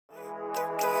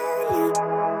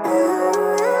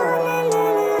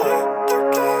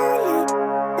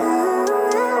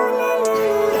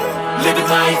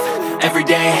life, every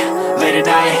day, late at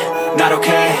night, not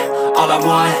okay. All I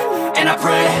want, and I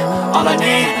pray, all I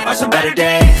need are some better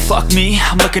days. Fuck me,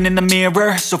 I'm looking in the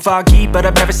mirror, so foggy, but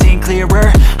I've never seen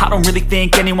clearer. I don't really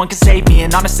think anyone can save me,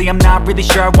 and honestly I'm not really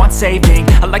sure I want saving.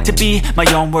 I like to be my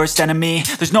own worst enemy.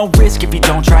 There's no risk if you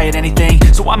don't try at anything,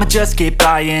 so I'ma just keep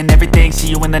buying everything. See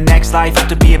you in the next life, have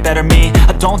to be a better me.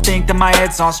 I don't think that my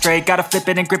head's on straight, gotta flip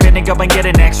it and grip it and go and get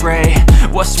an x-ray.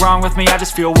 What's wrong with me? I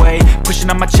just feel weight pushing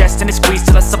on my chest and it squeezes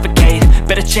till I suffocate.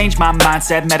 Better change my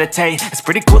mindset, meditate. It's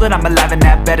pretty cool that I'm alive and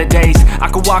have better days. I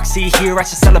could walk, see, hear, I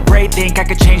should celebrate. Think I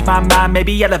could change my mind,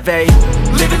 maybe elevate.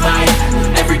 Living life,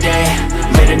 every day,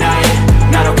 late at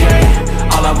night, not okay.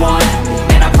 All I want,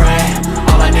 and I pray,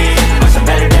 all I need are some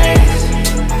better days.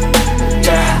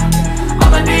 Yeah,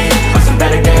 all I need are some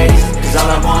better days. Cause all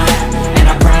I want, and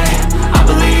I pray, I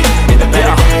believe in the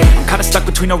better days. I'm kinda stuck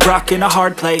between a rock and a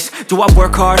hard place. Do I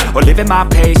work hard or live at my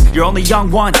pace? You're only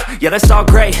young once, yeah that's all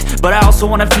great, but I also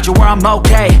want a future where I'm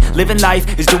okay. Living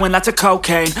life is doing lots of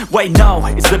cocaine. Wait no,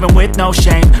 it's living with no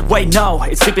shame. Wait no,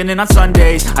 it's sleeping in on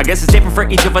Sundays. I guess it's different for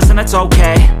each of us and that's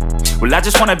okay. Well I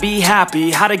just wanna be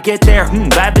happy, how to get there?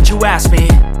 Glad that you asked me.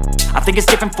 I think it's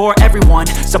different for everyone.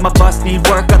 Some of us need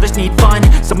work, others need fun.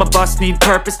 Some of us need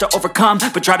purpose to overcome.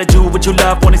 But try to do what you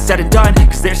love when it's said and done,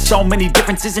 cause there's so many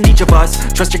differences in each of us.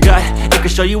 Trust your gut, it can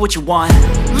show you what you want.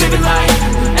 Living life,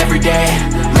 every day,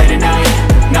 late at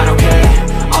night, not okay.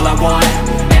 All I want,